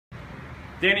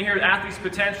Danny here with Athletes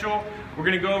Potential. We're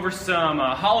going to go over some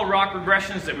hollow rock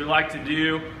regressions that we like to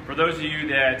do. For those of you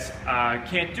that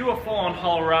can't do a full-on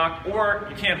hollow rock, or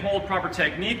you can't hold proper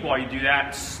technique while you do that,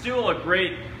 it's still a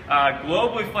great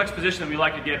globally flexed position that we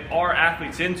like to get our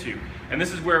athletes into. And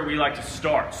this is where we like to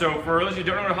start. So for those of you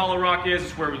who don't know what a hollow rock is,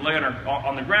 it's where we lay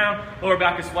on the ground, lower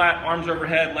back is flat, arms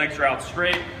overhead, legs are out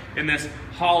straight in this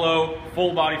hollow,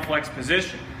 full body flex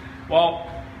position. Well,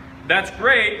 that's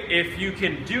great if you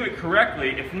can do it correctly.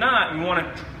 If not, we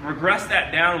want to regress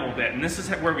that down a little bit, and this is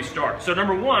where we start. So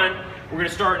number one, we're going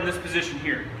to start in this position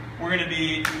here. We're going to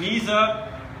be knees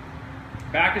up,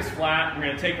 back is flat. We're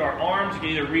going to take our arms, you can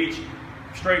either reach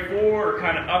straight forward or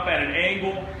kind of up at an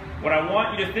angle. What I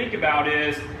want you to think about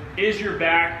is your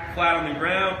back flat on the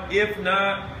ground? If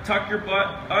not, tuck your butt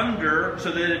under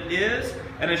so that it is,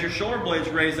 and as your shoulder blades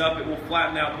raise up, it will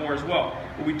flatten out more as well.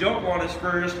 What we don't want is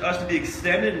for us to be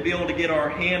extended and be able to get our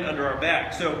hand under our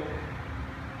back. So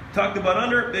tuck the butt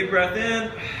under, big breath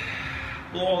in,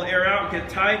 blow all the air out, get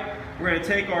tight. We're going to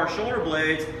take our shoulder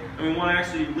blades and we want to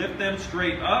actually lift them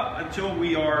straight up until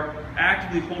we are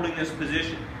actively holding this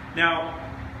position. Now,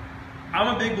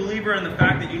 I'm a big believer in the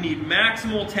fact that you need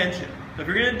maximal tension. So if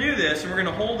you're going to do this, and we're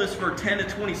going to hold this for 10 to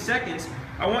 20 seconds,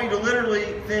 I want you to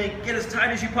literally think, get as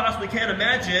tight as you possibly can.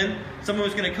 Imagine someone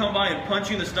who's going to come by and punch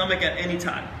you in the stomach at any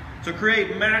time. So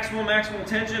create maximal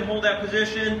tension, hold that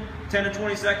position, 10 to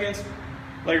 20 seconds,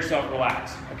 let yourself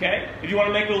relax, okay? If you want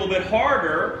to make it a little bit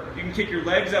harder, you can kick your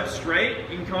legs up straight,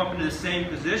 you can come up into the same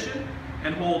position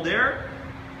and hold there.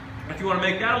 If you want to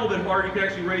make that a little bit harder, you can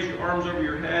actually raise your arms over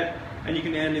your head and you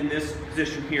can end in this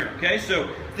position here, okay? So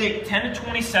think 10 to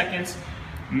 20 seconds,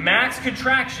 max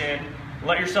contraction,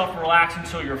 let yourself relax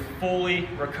until you're fully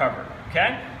recovered,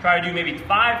 okay? Try to do maybe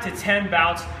 5 to 10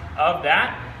 bouts of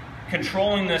that,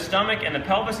 controlling the stomach and the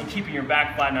pelvis and keeping your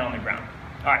back flat down on the ground.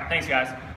 All right, thanks guys.